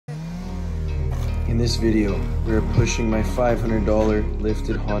In this video, we are pushing my $500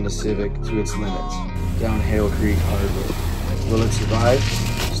 lifted Honda Civic to its limits down Hale Creek Hardwood. Will it survive?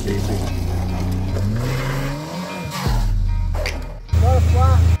 Stay tuned.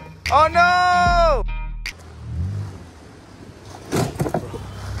 Oh no!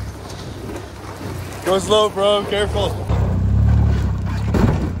 Go slow, bro. Careful.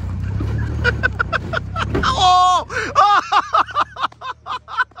 Oh! Oh!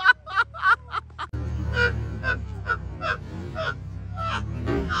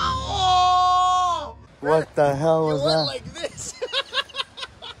 What the hell was that? Like this.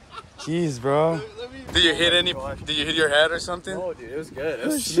 Jeez, bro. Did you hit any? Did you hit your head or something? Oh, dude, it was good. It Oh,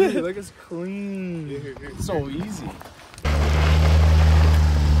 was shit. smooth. Look, it's clean. It's so easy.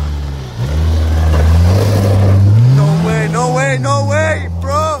 No way, no way, no way,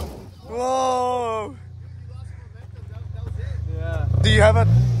 bro. Whoa. Yeah. Do you have a?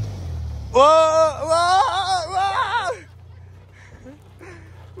 Whoa, whoa, whoa.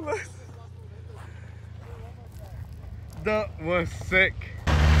 That was sick.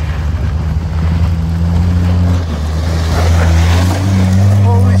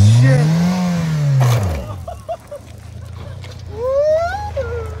 Holy shit.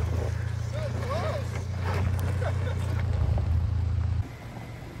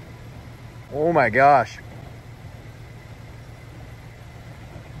 Oh my gosh.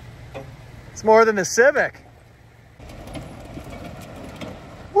 It's more than the Civic.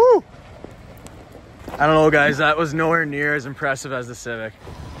 Woo! I don't know, guys, that was nowhere near as impressive as the Civic.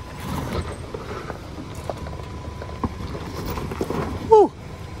 Woo!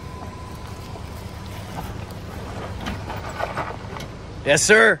 Yes,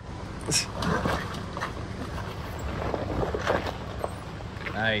 sir.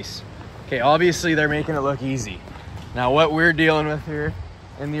 Nice. Okay, obviously they're making it look easy. Now what we're dealing with here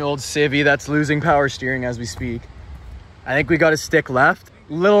in the old Civi that's losing power steering as we speak, I think we got to stick left.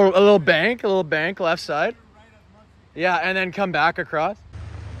 A little bank left side. Yeah, and then come back across.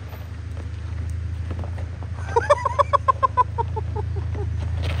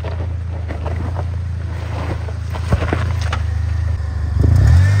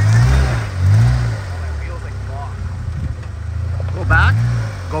 Go back.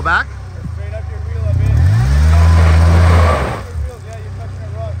 Go back. Straight up your wheel a bit. Yeah, you're touching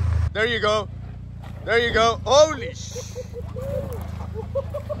it wrong. There you go. There you go. Holy sh!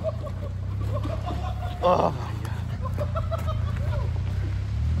 Oh my god.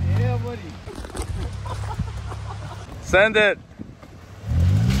 Yeah, buddy. Send it.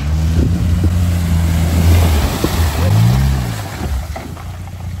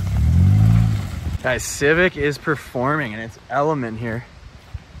 Guys, Civic is performing in its element here.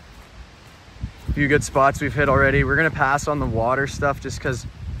 A few good spots we've hit already. We're gonna pass on the water stuff just because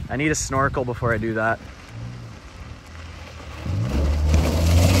I need a snorkel before I do that.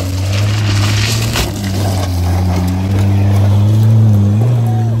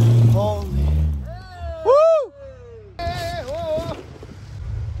 Holy. Woo! Hey, whoa.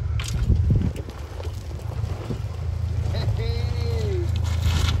 Hey.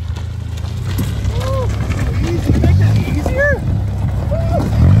 Woo! Easy, make that easier.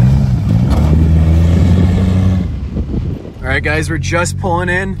 All right, guys, we're just pulling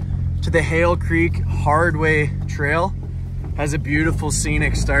in to the Hale Creek Hardway Trail. Has a beautiful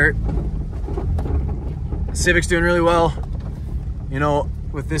scenic start. Civic's doing really well. You know,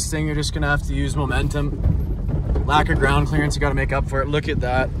 with this thing, you're just gonna have to use momentum. Lack of ground clearance, you gotta make up for it. Look at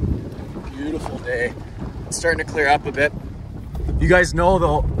that. Beautiful day. It's starting to clear up a bit. You guys know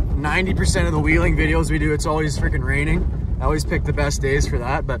though, 90% of the wheeling videos we do, it's always freaking raining. I always pick the best days for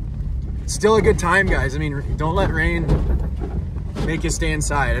that, but it's still a good time, guys. I mean, don't let rain make you stay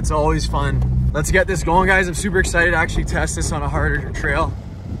inside. It's always fun. Let's get this going, guys. I'm super excited to actually test this on a harder trail.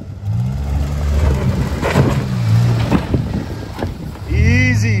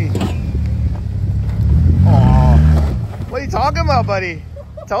 Easy. Aw. What are you talking about, buddy?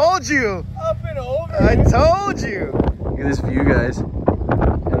 Told you. Up and over. I told you. Look at this view, guys.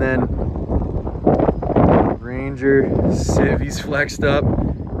 And then Ranger, Civi's flexed up,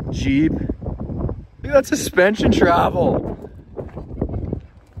 Jeep. Look at that suspension travel.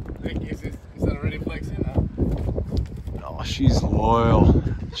 Is that already flexing now? Oh, she's loyal.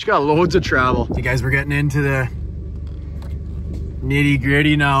 She got loads of travel. Okay, guys, we're getting into the nitty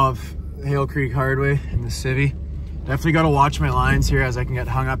gritty now of Hale Creek Hardway and the Civi. Definitely got to watch my lines here as I can get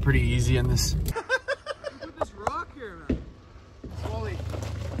hung up pretty easy in this. Look at this rock here, man. Slowly.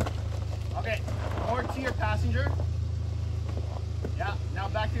 Okay, more to your passenger. Yeah, now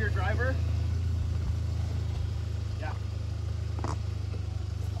back to your driver. Yeah.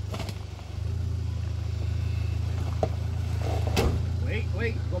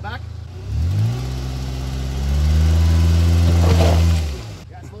 Wait, go back.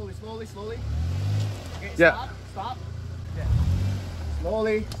 Yeah, slowly, slowly, slowly. Okay, Yeah. Stop. Okay.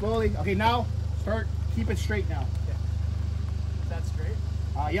 Slowly, slowly. Okay, now start. Keep it straight now. Okay. Is that straight?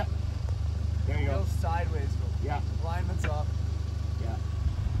 Yep. There you go. Go sideways. Yeah. Alignment's off. Yeah.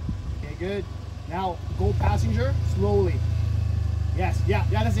 Okay, good. Now go passenger slowly. Yes. Yeah.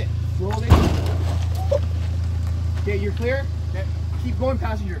 That's it. Slowly. Okay, you're clear. Okay. Keep going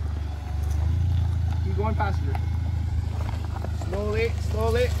passenger. Keep going passenger. Slowly,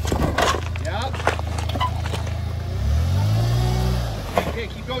 slowly. Yeah. Okay,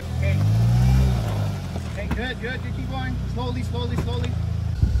 keep going. Okay. Okay, good. Keep going. Slowly, slowly, slowly.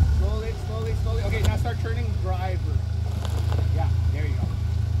 Slowly, slowly, slowly. Okay, now start turning driver. Yeah, there you go.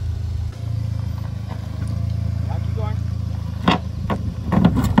 Now keep going.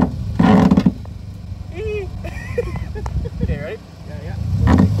 Okay, ready? Yeah.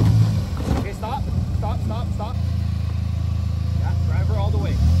 Slowly. Okay, stop. Yeah, driver all the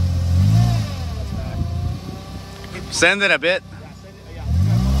way. Send it a bit. Yeah, send it. Yeah.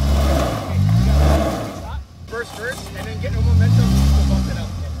 Okay, stop. First, and then get no momentum. So bump it out.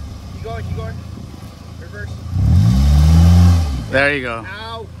 Okay. Keep going. Reverse. There you go.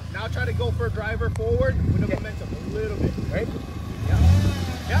 Now try to go for a driver forward with the momentum a little bit. Right? Yeah.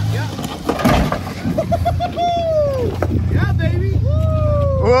 Yeah, baby.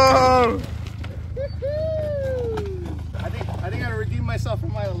 Whoa! I think I redeemed myself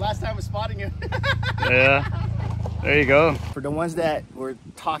from my last time of spotting you. Yeah. There you go. For the ones that were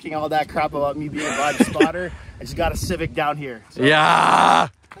talking all that crap about me being a bad spotter, I just got a Civic down here. So. Yeah.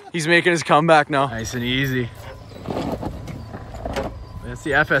 He's making his comeback now. Nice and easy. That's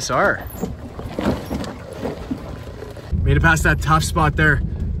the FSR. Made it past that tough spot there.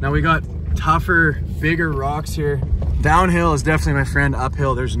 Now we got tougher, bigger rocks here. Downhill is definitely my friend.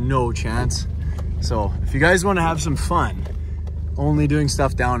 Uphill, there's no chance. So if you guys want to have some fun, only doing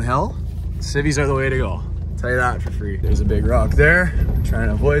stuff downhill, civvies are the way to go. I'll tell you that for free. There's a big rock there. I'm trying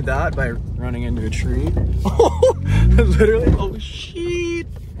to avoid that by running into a tree. Literally, oh shit.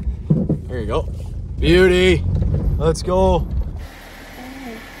 There you go. Beauty. Let's go.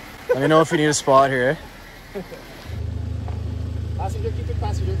 Let me know if you need a spot here. Passenger, keep it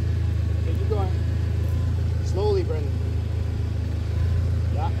passenger. Okay, keep going. Slowly, Brendan.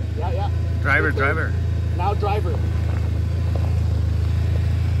 Yeah. Driver. Now driver.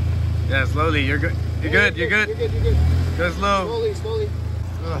 Yeah, slowly. You're good. You're good. You're good. Go slow. Slowly.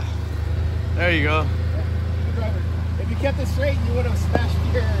 Ugh. There you go. Yeah. Good driver. If you kept it straight, you would have smashed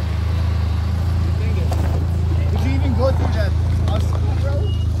your finger. Did you even go through that obstacle, bro?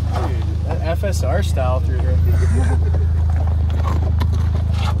 Dude, that FSR style through here.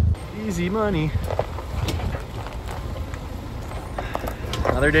 Easy money.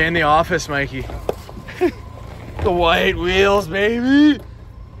 Another day in the office, Mikey. The white wheels, baby.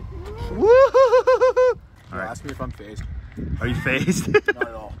 Woo! Alright. Ask me if I'm phased. Are you phased? Not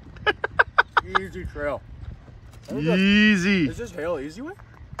at all. Easy trail. Easy. Is this Hale easy way?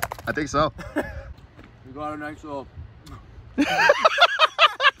 I think so. We got a nice little.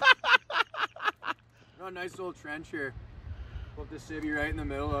 Got a nice little trench here. Put the civvy right in the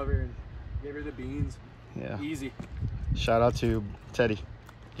middle of her and give her the beans. Yeah. Easy. Shout out to Teddy.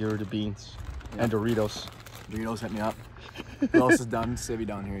 You're the beans. Yeah. And Doritos. Doritos hit me up. Who else has done civvy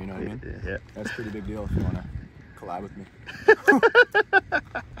down here, you know what I mean? Yeah. That's a pretty big deal if you want to collab with me.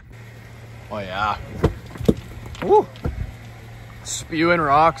 Oh yeah. Woo! Spewing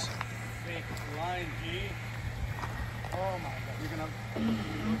rocks. Fake line, G. Oh my god, you're gonna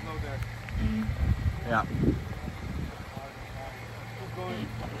low there. Yeah. Keep going.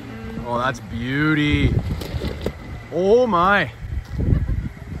 Oh, that's beauty. Oh my.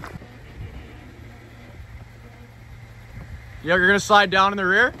 Yeah, you're gonna slide down in the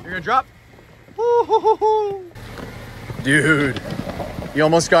rear? You're gonna drop? Woo-hoo-hoo-hoo. Dude, you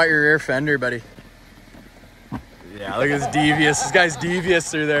almost got your rear fender, buddy. Yeah, look at this devious. This guy's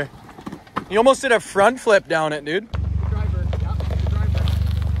devious through there. You almost did a front flip down it, dude. Driver, yeah, the driver.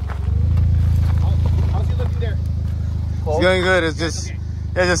 How's he looking there? It's going good. It's just,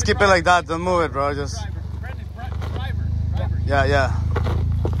 yeah, just keep it like that. Don't move it, bro. Just, Driver, Brendan, driver. yeah.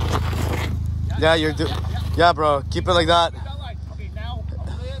 Yeah, you're yeah, bro. Keep it like that. Okay, now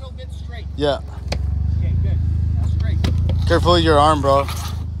a little bit straight. Yeah. Okay, good. Now straight. Careful with your arm, bro. Okay,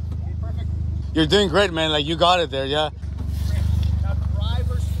 perfect. You're doing great, man. Like, you got it there, yeah. Straight. Now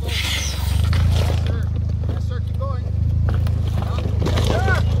driver slow. Yes, sir. Keep going.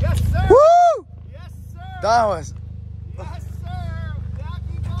 Yes, sir. Woo! Yes, sir. That was. Yes, sir. Now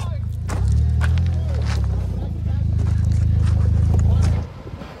keep going.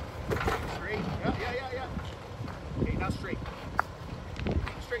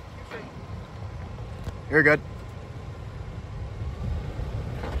 You're good.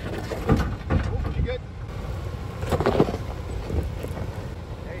 Oh, you good?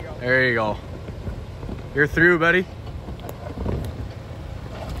 There you go. There you go. You're through, buddy.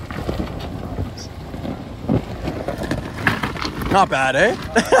 Not bad, eh?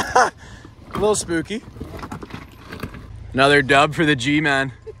 A little spooky. Another dub for the G,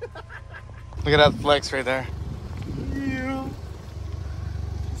 man. Look at that flex right there. Yeah.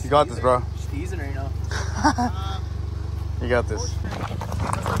 You got this, bro. Just easing right now. You got this.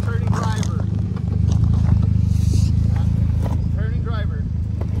 That's our turning driver. Turning driver.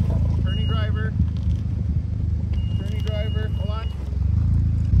 Turning driver. Turning driver. Hold on.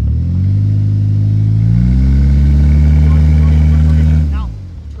 Now,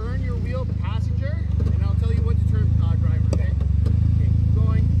 turn your wheel passenger, and I'll tell you when to turn driver, okay? Okay, keep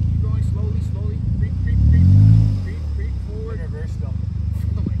going, slowly, slowly. Creep forward. Reverse still.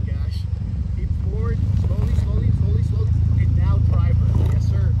 Oh my gosh. Keep forward, slowly, slowly, slowly, slowly. And now driver. Yes,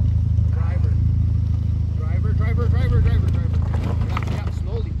 sir. Driver. Driver. Yeah,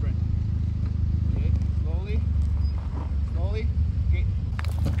 slowly, friend. Okay, slowly. Slowly. Okay.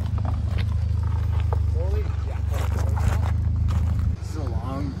 Slowly. Yeah. This is a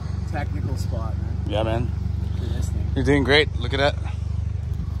long technical spot, man. Yeah, man. For this thing. You're doing great. Look at that.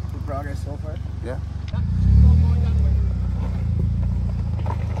 Good progress so far. Yeah. Yeah, going that way.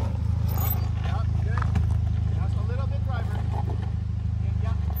 Yeah, good. That's a little bit driver. Okay,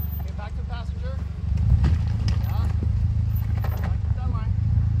 yeah. Okay, back to passenger. Yeah. Keep that line.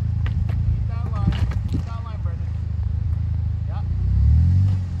 Keep that line. Keep that line, Brendan. Yeah.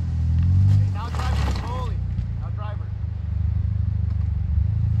 Okay, now driver, slowly. Now driver.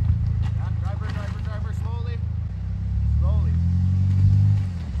 Yeah, driver, slowly. Slowly.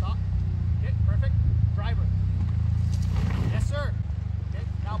 Stop. Okay, perfect. Driver. Yes, sir. Okay,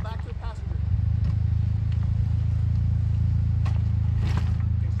 now back to the passenger.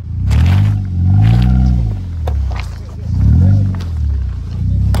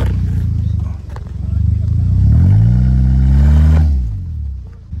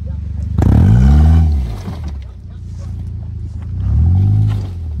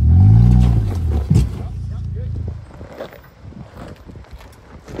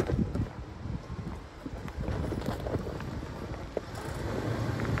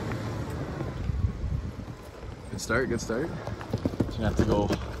 Good start. Just gonna have to go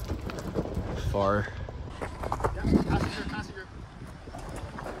far. Yeah, passenger.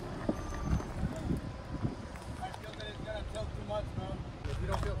 I feel that it's gonna tilt too much, bro. If you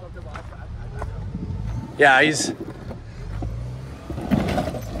don't feel comfortable, I Yeah, he's.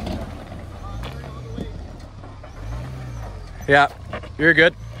 Yeah, you're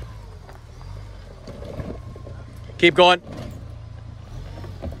good. Keep going.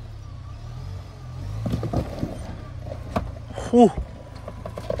 Whew.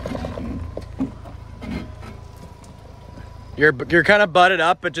 You're kind of butted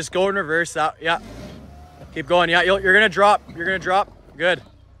up, but just go in reverse. That, yeah. Keep going. Yeah, you're gonna drop. You're gonna drop. Good.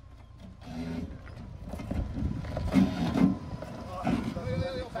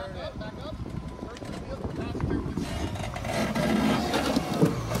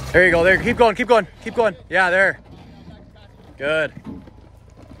 There you go. There. Keep going. Keep going. Keep going. Yeah, there. Good.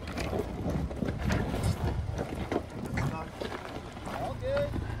 all good.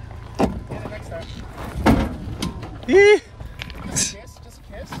 Get it next time. Yee. Just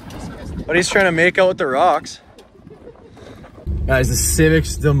a kiss. But he's trying to make out with the rocks. Guys, the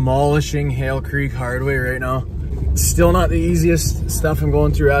Civic's demolishing Hale Creek hardway right now. Still not the easiest stuff I'm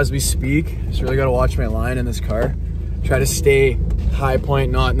going through as we speak. Just really got to watch my line in this car. Try to stay high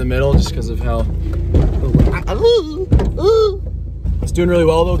point, not in the middle, just because of how... It's doing really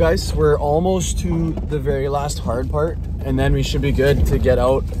well though, guys. We're almost to the very last hard part, and then we should be good to get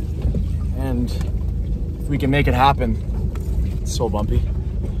out. And if we can make it happen. It's so bumpy.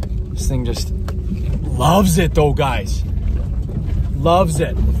 This thing just loves it though, guys. Loves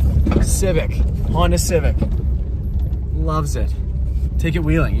it. Civic, Honda Civic. Loves it. Take it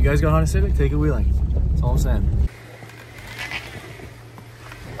wheeling. You guys got Honda Civic? Take it wheeling. That's all I'm saying.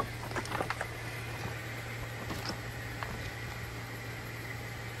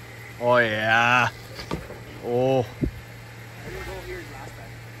 Oh yeah. Oh.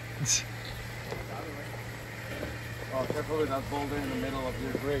 Oh, careful with that boulder in the middle of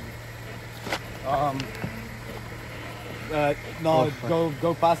your rig. No,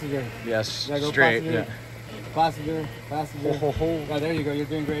 go passenger. Yes, Yeah, go straight. passenger. Yeah. Passenger. Oh, ho, ho. Yeah, there you go. You're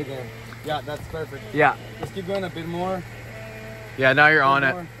doing great there. Yeah, that's perfect. Yeah. Just keep going a bit more. Yeah, now you're on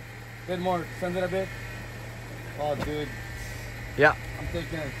Bit it. Bit more. Send it a bit. Oh, dude. Yeah. I'm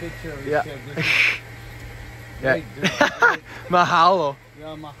taking a picture of this Yeah. shit. Yeah. Hey, dude. Mahalo.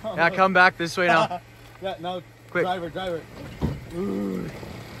 Yeah, Yeah, come back this way now. Yeah, no. Quick. Driver. Ooh.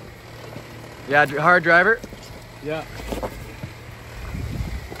 Yeah, hard driver. Yeah.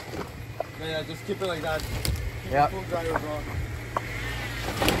 Yeah, just keep it like that. Keep Yeah. it full driver, bro.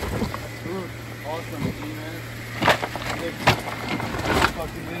 Awesome, G, man. Good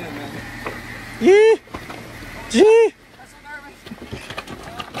fucking minute, man. Yee! Gee!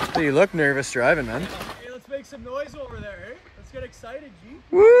 So you look nervous driving, man. Hey, let's make some noise over there, eh? Let's get excited, G.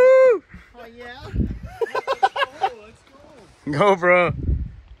 Woo! Oh, yeah? Let's go. Go, bro.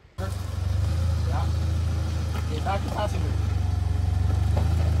 Yeah. Okay, back to passenger.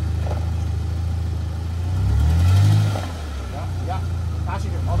 Yeah.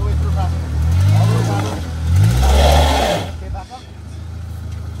 Passenger. All the way through passenger. All the way passenger. Okay, back up.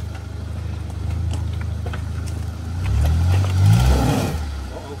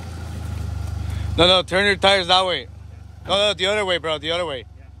 No, turn your tires that way. No, the other way, bro. The other way.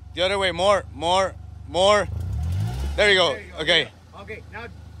 Yeah. The other way. More. There you go. There you go. Okay. Okay, now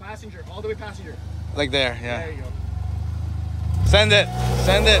passenger. All the way passenger. Like there, yeah. There you go. Send it.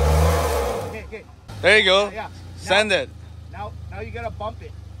 Okay. There you go. Yeah. Send it. Now you gotta bump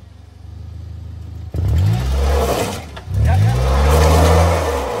it. Yeah.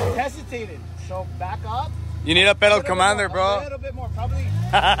 Hesitated. So back up. You need a pedal little bit commander, more, bro. A little bit more, probably.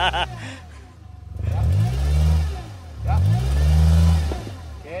 Yeah. Yeah.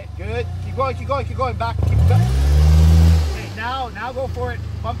 Okay, good. Keep going. Back. Keep going. Okay, now go for it.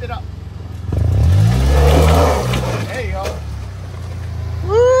 Bump it up. There you go.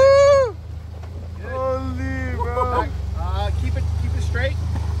 Woo! Good. Holy, bro. Back. Keep it straight.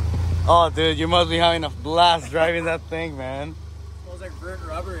 Oh, dude, you must be having a blast driving that thing, man. Smells like burnt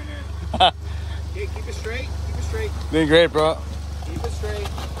rubber in here. Okay, keep it straight. Doing great, bro. Keep it straight.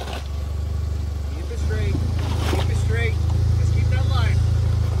 Just keep that line.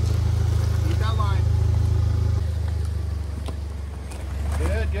 Keep that line.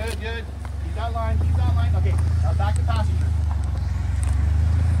 Good. Keep that line. Okay, now back to passenger.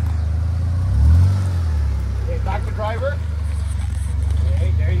 Okay, back to driver.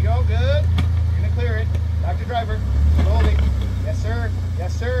 Okay, there you go. Good. You're gonna clear it. Back to driver. Slowly. Yes, sir.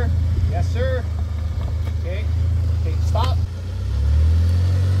 Okay, stop.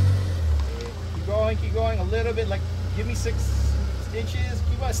 Keep going a little bit, like give me 6 inches.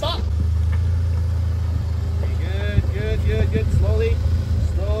 Keep going, stop. Okay, good. Slowly.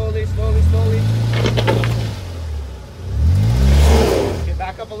 Okay,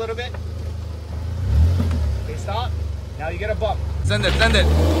 back up a little bit. Okay, stop. Now you get a bump. Send it.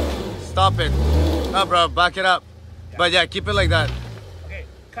 Stop it. No, bro, back it up. Yeah. But yeah, keep it like that. Okay,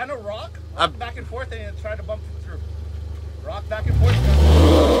 kind of rock back and forth and try to bump it through. Rock back and forth.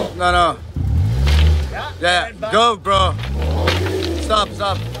 No. Yeah. Yeah, go, bro. Stop.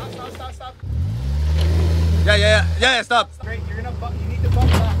 Stop. Yeah, stop. Straight. You're gonna bump. You need to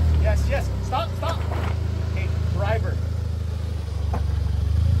bump back. Yes. Stop. Okay, driver.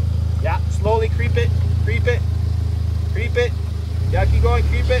 Yeah, slowly creep it. Yeah, keep going.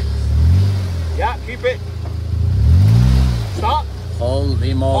 Creep it. Yeah, creep it. Stop.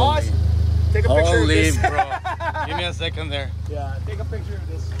 Holy moly. Pause. Take a picture of Holy, this. bro. Give me a second there. Yeah, take a picture of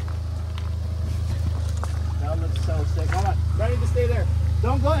this. That looks so sick. Hold on. Ready to stay there.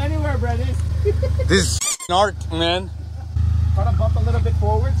 Don't go anywhere, Brendan. This is art, man. Try to bump a little bit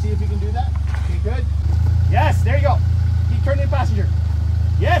forward. See if you can do that. Okay, good. Yes, there you go. Keep turning the passenger.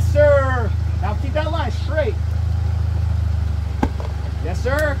 Yes, sir. Now keep that line straight. Yes,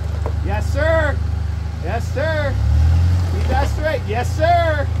 sir. Keep that straight. Yes,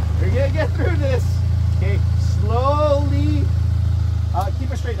 sir. You're going to get through this. Okay, slowly.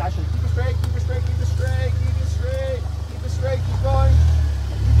 Keep it straight, actually. Keep it straight. Keep going.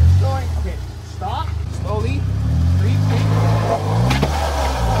 Okay, stop. Slowly. Creep.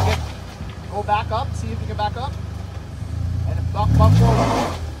 Okay. Go back up. See if you can back up. And then bump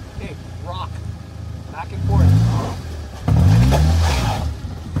forward. Okay, rock. Back and forth.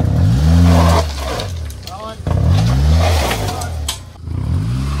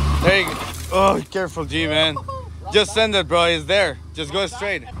 There you go. Oh, careful, G, man. Just send it, bro. It's there. Just go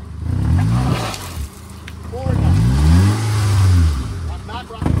straight. Forward now. Rock back,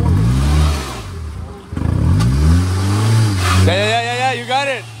 rock forward. Yeah. You got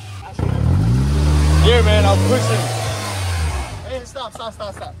it. Here, man. I'll push him. Hey, stop.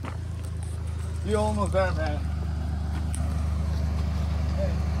 You're almost there, man.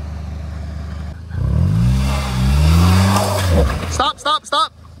 Stop.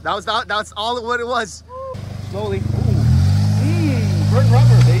 That's all what it was. Slowly. Burnt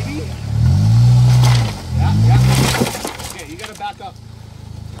rubber, baby. Yeah.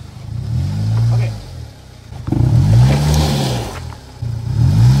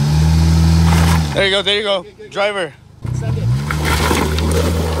 There you go, there you go. Good. Driver. Send it.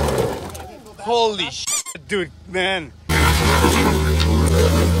 Holy shit, dude, man.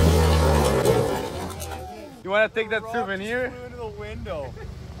 You want to take that souvenir? Into the window.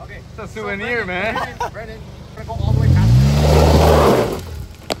 Okay. It's a souvenir, man. Brennan, we're gonna go all the way past.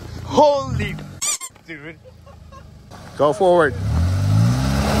 Holy dude. Go forward.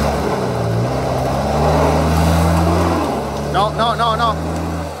 No.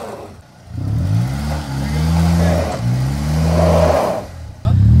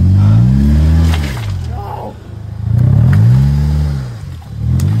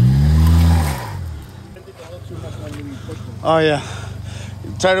 Oh yeah.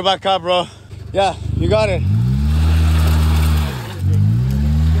 Try to back up, bro. Yeah, you got it.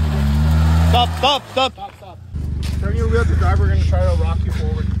 Stop. Stop. Turn your wheel to drive. We're gonna try to rock you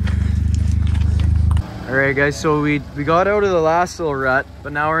forward. All right, guys. So we got out of the last little rut,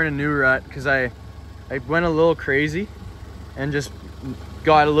 but now we're in a new rut because I went a little crazy and just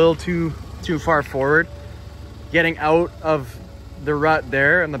got a little too far forward, getting out of the rut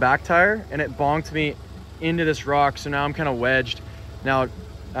there in the back tire, and it bonked me into this rock. So now I'm kind of wedged. Now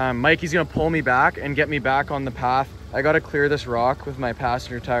Mikey's gonna pull me back and get me back on the path. I got to clear this rock with my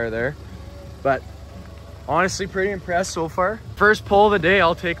passenger tire there, but honestly pretty impressed so far. First pull of the day,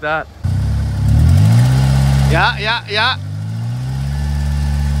 I'll take that. Yeah.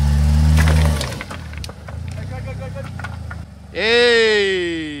 Good.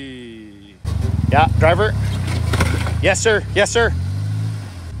 Hey. Yeah, driver. Yes, sir.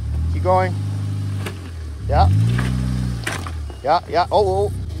 Keep going. Yeah.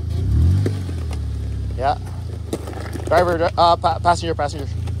 Oh. Yeah. Driver, passenger.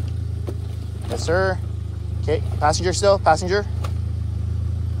 Yes, sir. Okay, passenger still, passenger.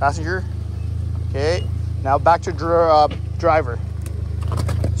 Okay, now back to driver.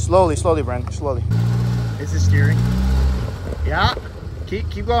 Slowly, Brendan, slowly. This is steering. Yeah,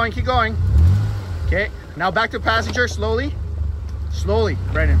 keep going. Okay, now back to passenger, slowly,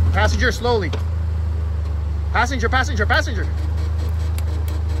 Brendan. Passenger, slowly. Passenger.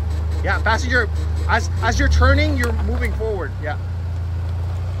 Yeah, passenger. As you're turning, you're moving forward. Yeah.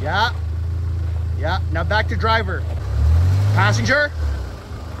 Now back to driver. Passenger.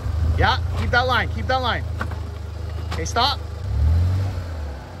 Yeah, keep that line. Okay, stop.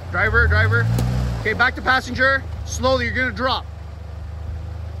 Driver. Okay, back to passenger. Slowly, you're gonna drop.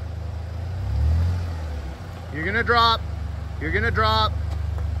 You're gonna drop.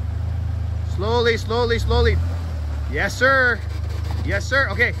 Slowly. Yes, sir.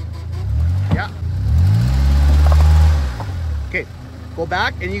 Okay. Yeah. Okay, go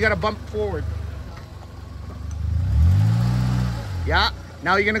back and you gotta bump forward. Yeah,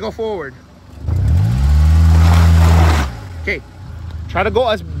 now you're gonna go forward. Okay, try to go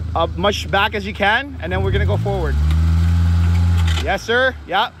as much back as you can, and then we're gonna go forward. Yes, sir.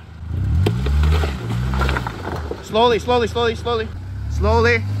 Yeah. Slowly.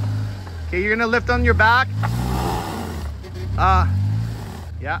 Okay, you're gonna lift on your back.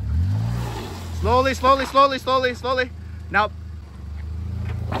 Yeah. Slowly. Now.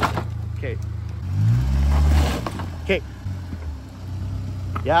 Okay.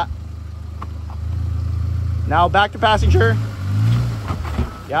 Yeah. Now back to passenger.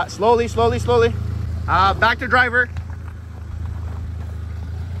 Yeah, slowly. Back to driver.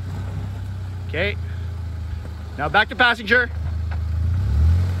 Okay. Now back to passenger.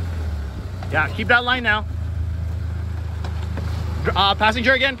 Yeah, keep that line now.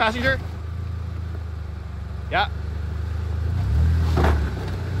 Passenger again, passenger. Yeah.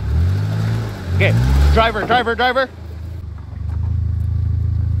 Okay, driver.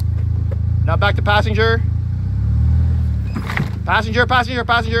 Now back to passenger. Passenger.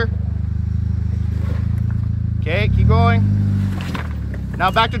 Okay, keep going.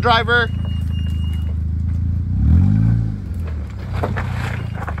 Now back to driver.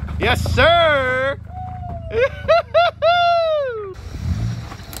 Yes, sir.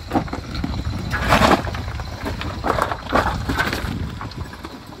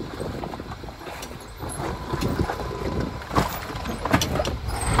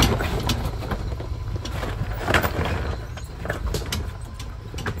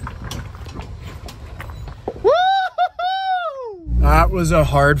 That was a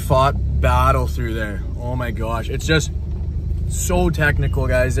hard-fought battle through there. Oh my gosh, it's just so technical,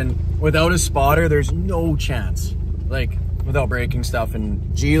 guys, and without a spotter there's no chance, like without breaking stuff.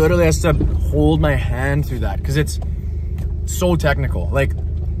 And G literally has to hold my hand through that because it's so technical. Like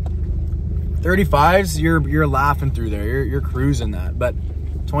 35s, you're laughing through there, you're cruising that, but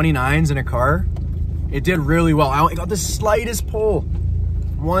 29s in a car, it did really well. I only got the slightest pull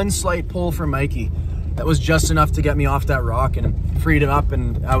one slight pull from Mikey. That was just enough to get me off that rock and freed him up,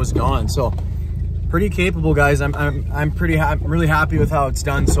 and I was gone. So pretty capable, guys. I'm really happy with how it's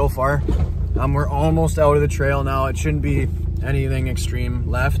done so far. We're almost out of the trail now. It shouldn't be anything extreme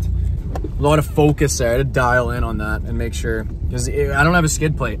left. A lot of focus there. I had to dial in on that and make sure, because I don't have a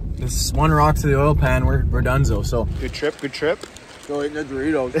skid plate. This is one rock to the oil pan, we're donezo. So Good trip, good trip. go eating the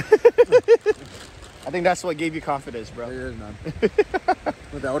Doritos. I think that's what gave you confidence, bro. It is, man.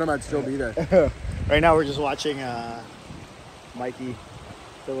 Without him, I'd still be there. Right now we're just watching Mikey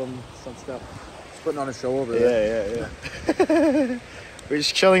film some stuff. Just putting on a show over there. Yeah. We're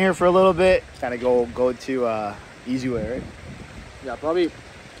just chilling here for a little bit. Kind of go to Easy Way, right? Yeah, probably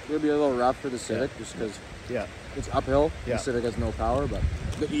it'll be a little rough for the Civic, just because it's uphill. Yeah. The Civic has no power, but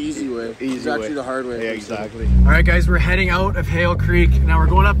the easy way is way. actually the hard way. Yeah, exactly. All right, guys, we're heading out of Hale Creek. Now we're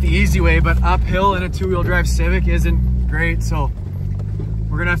going up the easy way, but uphill in a two-wheel drive Civic isn't great, so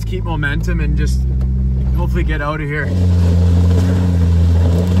we're gonna have to keep momentum and just hopefully get out of here.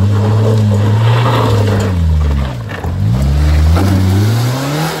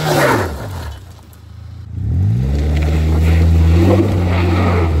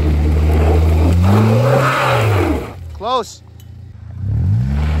 Close.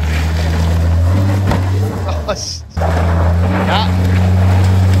 Yeah.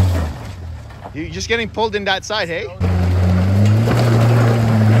 You're just getting pulled in that side, hey?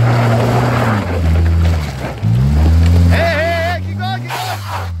 Hey, keep going, keep going.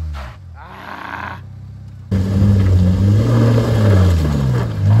 Ah.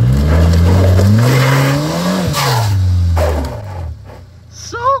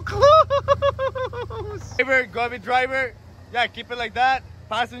 So close. Driver, go ahead, driver. Yeah, keep it like that.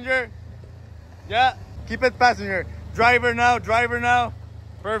 Passenger. Yeah, keep it passenger. Driver now, driver now.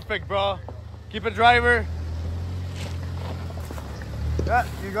 Perfect, bro. Keep it driver. Yeah,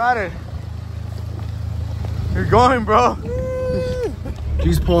 you got it. You're going, bro.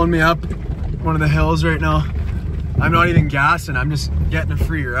 He's pulling me up one of the hills right now. I'm not even gassing, I'm just getting a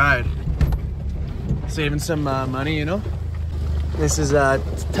free ride. Saving some money, you know? This is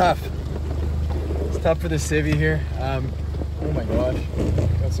it's tough. It's tough for the Civi here. Oh my gosh,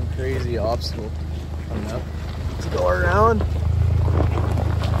 got some crazy obstacle coming up. Let's go around.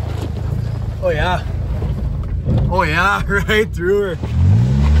 Oh yeah. Oh yeah, right through her.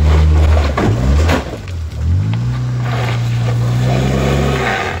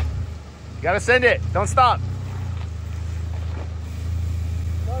 You gotta send it. Don't stop.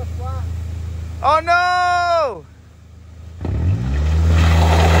 Oh no!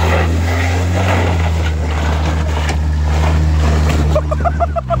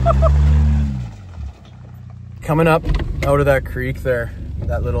 Coming up out of that creek there,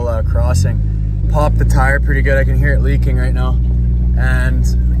 that little crossing, popped the tire pretty good. I can hear it leaking right now,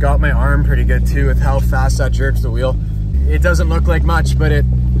 and got my arm pretty good too with how fast that jerks the wheel. It doesn't look like much, but it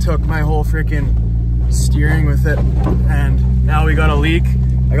took my whole freaking steering with it, and now we got a leak.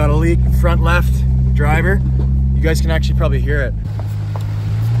 I got a leak front left driver. You guys can actually probably hear it.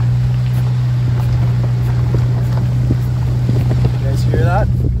 You guys hear that?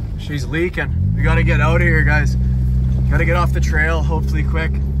 She's leaking. We gotta get out of here, guys. Gotta get off the trail, hopefully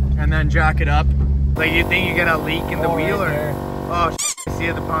quick, and then jack it up. Like, you think you get a leak in the wheel, right or? there. Oh, I see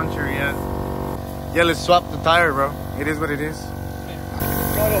the puncture, yeah. Yeah, let's swap the tire, bro. It is what it is.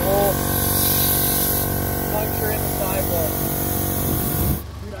 Got a hole. Puncture in the sidewall.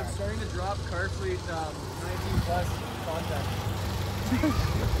 Dude, I'm starting to drop car fleet 19 plus content.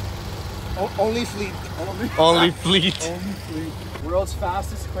 Only fleet. Only fleet. Only fleet. World's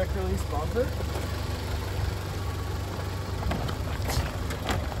fastest quick release bumper.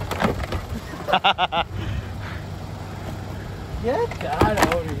 Get that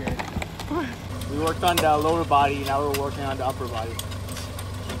out of here. We worked on the lower body, now we're working on the upper body.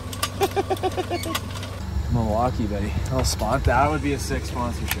 Milwaukee, buddy. I'll spot that. Would be a sick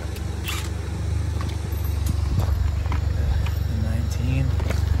sponsorship. 19.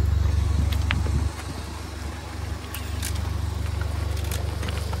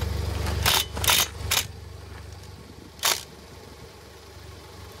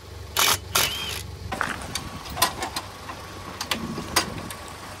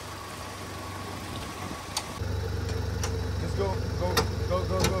 Let's go.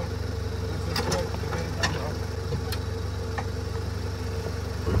 Let's just do it.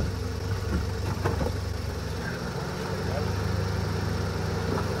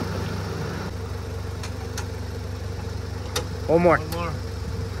 One more. One more.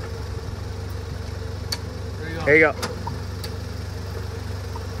 There you go. There you go.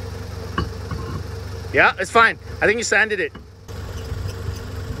 Yeah, it's fine. I think you sanded it.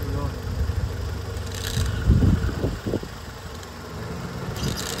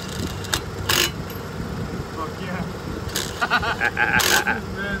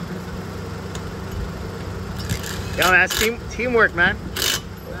 Yeah, man, that's teamwork, man.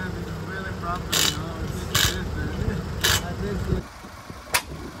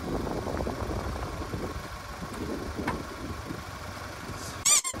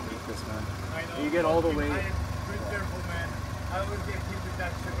 I know. You get all the weight. Be careful, man. I would get hit with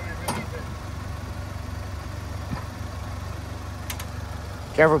that shit underneath it.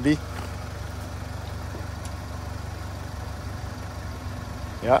 Careful, B.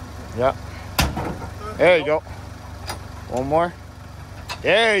 Yeah, yeah. There you go. One more.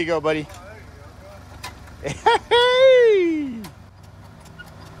 There you go, buddy. Hey!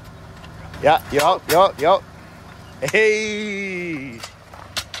 Yeah, yo. Hey!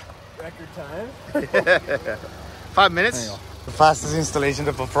 Record time. 5 minutes. The fastest installation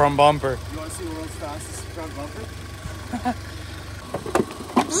of a front bumper. You want to see the world's fastest front bumper?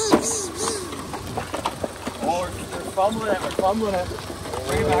 Oh, we're fumbling it.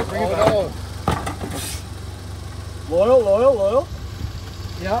 Bring it back. Loyal.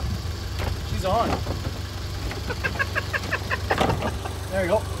 Yeah. She's on. There you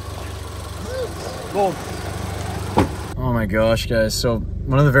go. Boom. Oh my gosh, guys. So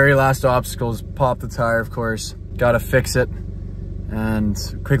one of the very last obstacles, popped the tire, of course. Gotta fix it. And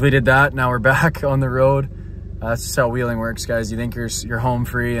quickly did that. Now we're back on the road. That's just how wheeling works, guys. You think you're home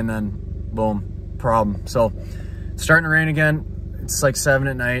free and then boom, problem. So it's starting to rain again. It's like 7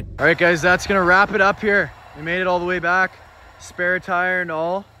 at night. All right, guys, that's gonna wrap it up here. We made it all the way back. Spare tire and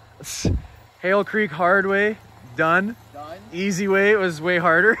all. Hale Creek hard way, done. Easy way, it was way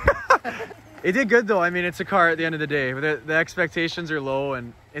harder. It did good though. I mean, it's a car at the end of the day. The expectations are low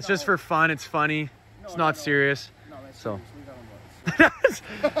and it's just for fun. It's funny. It's not serious. So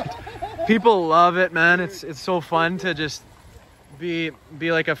people love it, man. It's so fun to just be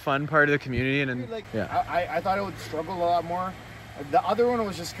like a fun part of the community. And yeah, I thought it would struggle a lot more. The other one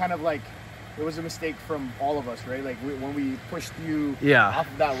was just kind of like, it was a mistake from all of us, right? Like when we pushed you off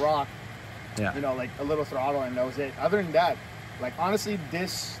of that rock, you know, like a little throttle and that was it. Other than that, like honestly,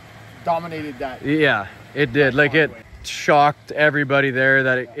 this dominated that. Yeah, it did. Like it shocked everybody there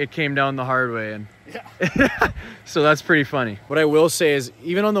that it came down the hard way. And so that's pretty funny. What I will say is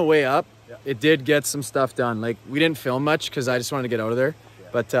even on the way up, it did get some stuff done. Like we didn't film much because I just wanted to get out of there.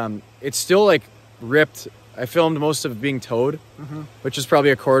 But it's still like ripped. I filmed most of it being towed, which is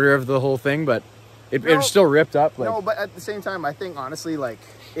probably a quarter of the whole thing, but it's still ripped up. Like, no, but at the same time, I think honestly, like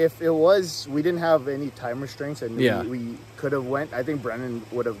if it was, we didn't have any time restraints and we could have went, I think Brennan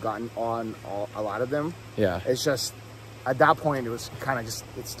would have gotten on a lot of them. Yeah. It's just, at that point, it was kind of just,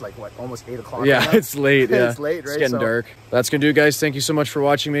 it's like what, almost 8 o'clock. Yeah, right, it's late. Yeah. It's late, right? It's getting dark. That's going to do it, guys. Thank you so much for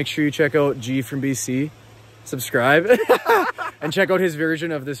watching. Make sure you check out G from BC. Subscribe. And check out his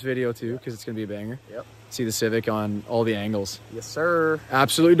version of this video too, because it's going to be a banger. Yep. See the Civic on all the angles. Yes, sir.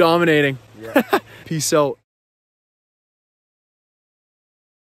 Absolutely dominating. Yeah. Peace out.